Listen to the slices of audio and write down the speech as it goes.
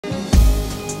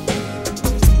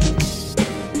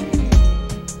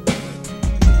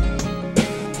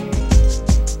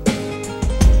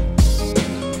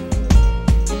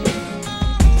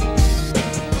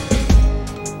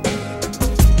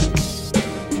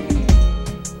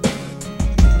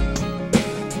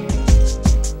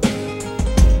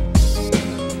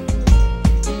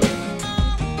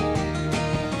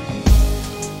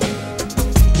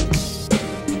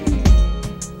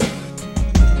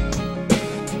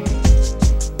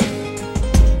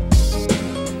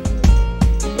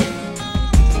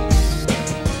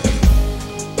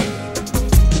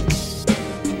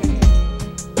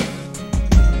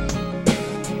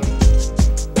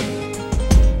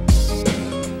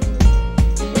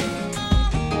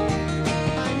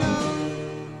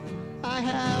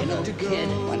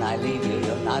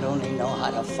only know how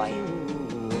to fight,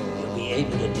 you'll be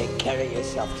able to take care of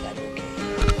yourself. Is that okay?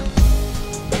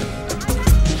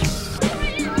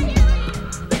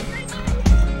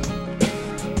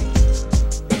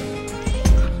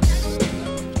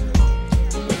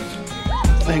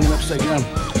 Hanging upside down.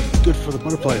 Good for the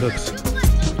butterfly hooks.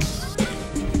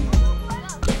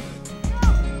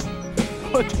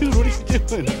 Oh, dude, what are you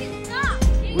doing?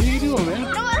 What are you doing, man?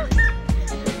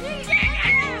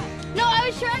 No, I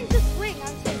was trying to swing. I'm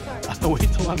so sorry. I'll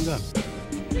wait till I'm done.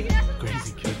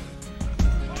 Crazy kid.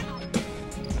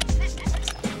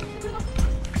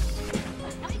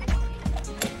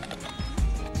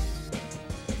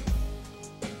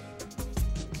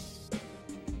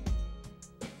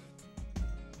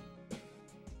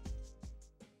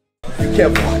 Be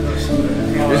careful.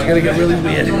 This is gonna get really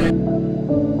weird.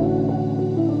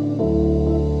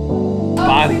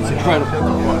 Body's incredible.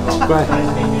 Go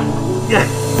ahead. Yeah.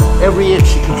 Every inch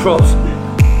she controls.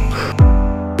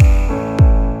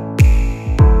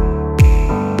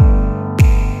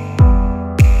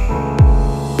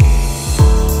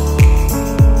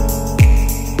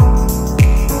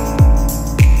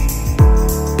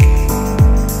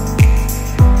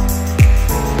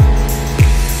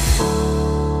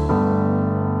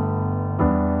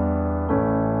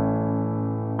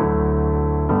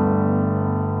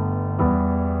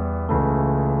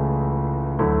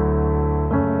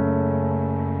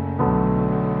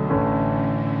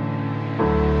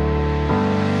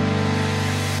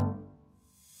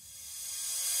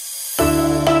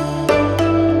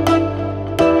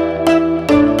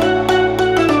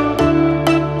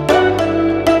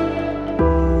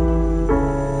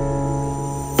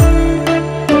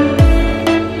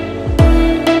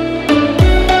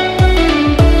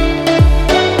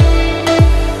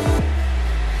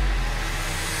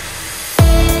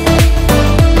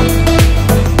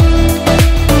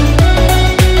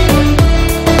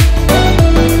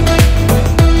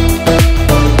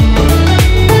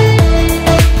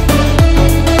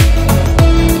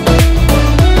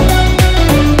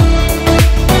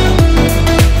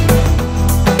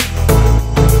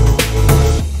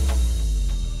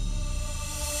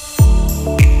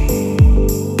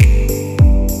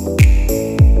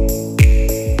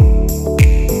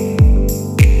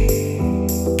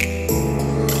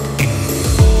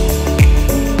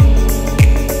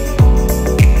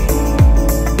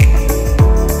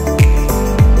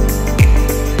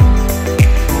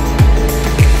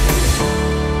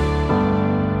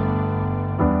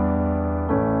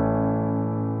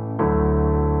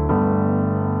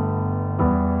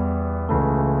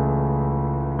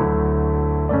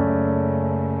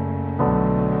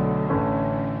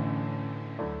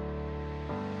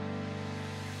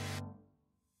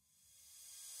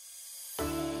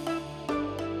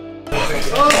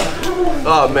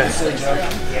 Oh man.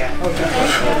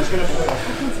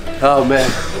 Oh man.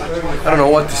 I don't know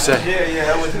what to say.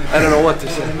 I don't know what to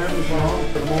say.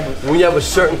 When you have a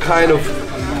certain kind of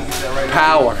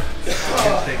power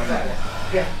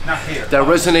that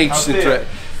resonates into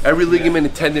every ligament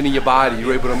and tendon in your body,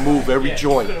 you're able to move every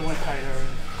joint.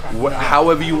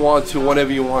 However you want to,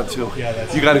 whenever you want to.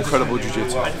 You got incredible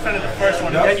jiu-jitsu.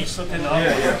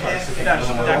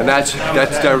 And that's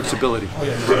Derek's ability.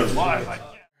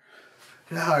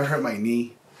 You know how I hurt my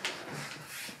knee?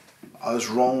 I was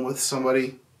rolling with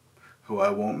somebody who I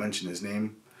won't mention his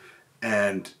name,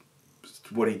 and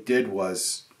what he did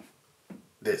was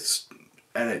this,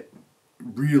 and it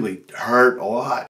really hurt a lot.